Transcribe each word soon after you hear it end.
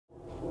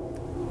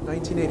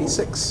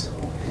1986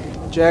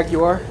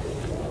 Jaguar.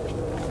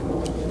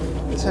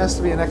 This has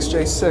to be an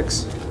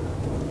XJ6.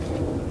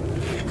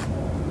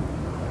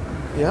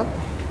 Yep.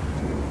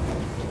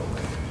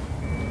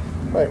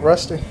 Quite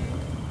rusty.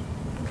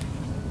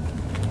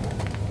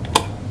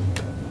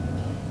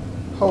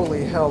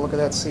 Holy hell, look at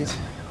that seat.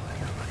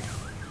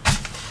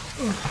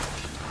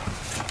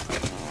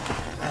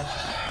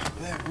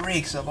 That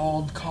reeks of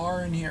old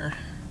car in here.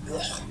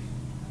 Ugh.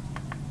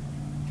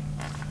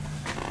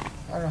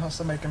 I don't know how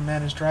somebody can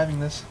manage driving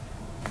this,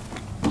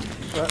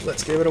 but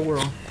let's give it a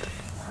whirl.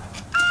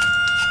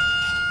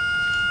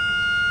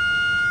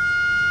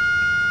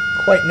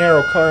 Quite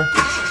narrow car.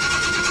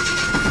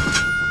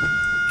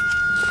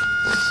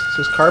 Is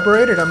this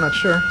carbureted? I'm not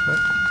sure, but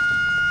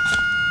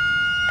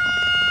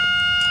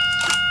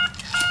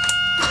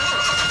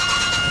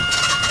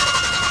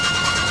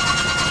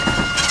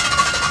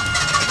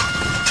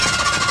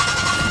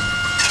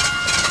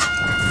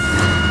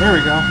there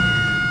we go.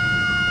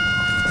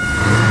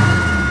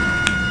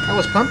 I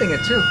was pumping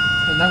it too,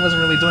 and that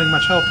wasn't really doing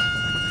much help.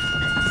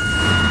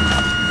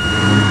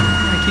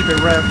 I keep it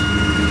revved.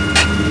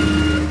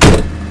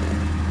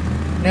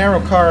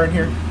 Narrow car in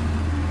here.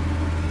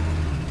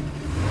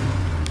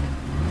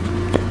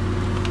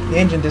 The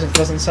engine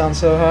doesn't sound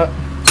so hot.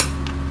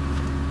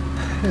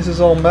 This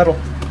is all metal.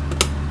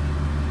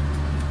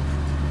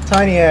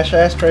 Tiny ash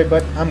ashtray,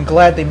 but I'm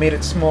glad they made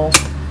it small,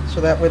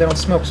 so that way they don't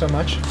smoke so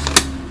much.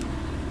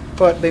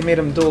 But they made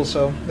them dual,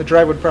 so the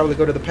drive would probably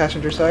go to the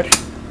passenger side.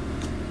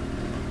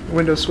 The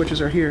window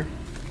switches are here.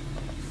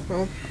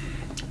 Well,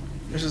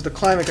 this is the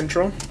climate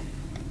control,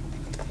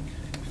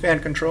 fan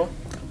control,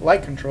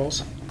 light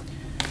controls.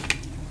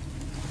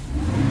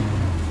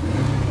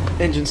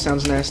 Engine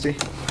sounds nasty.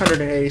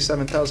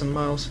 187,000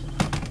 miles.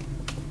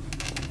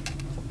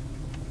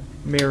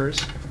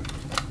 Mirrors.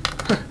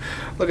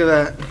 Look at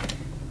that.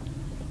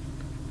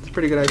 It's a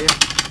pretty good idea.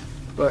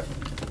 But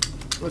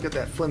look at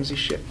that flimsy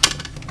shit.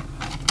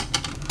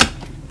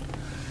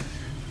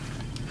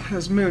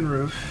 There's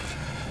moonroof.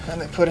 And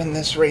they put in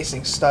this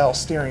racing style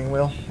steering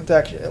wheel. It's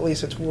actually, at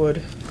least it's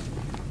wood.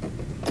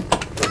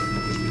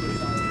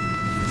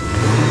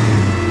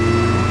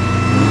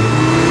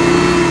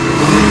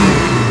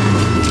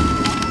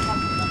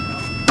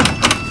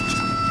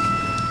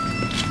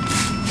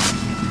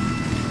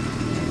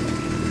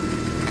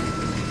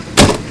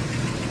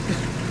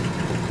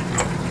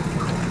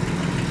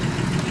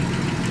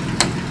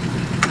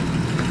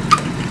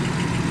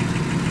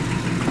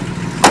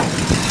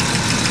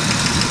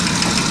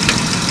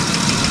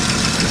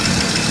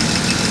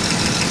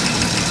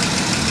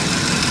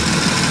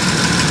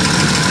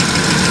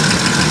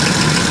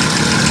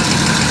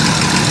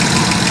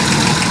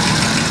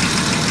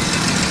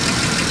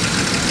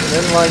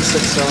 Inline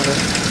 6-cylinder.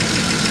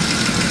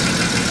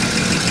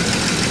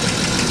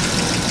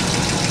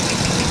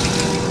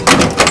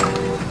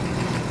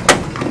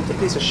 It's a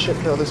piece of shit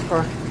though, this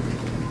car.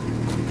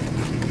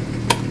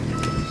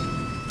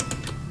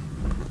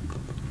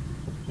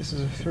 This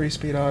is a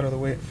 3-speed auto the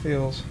way it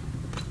feels.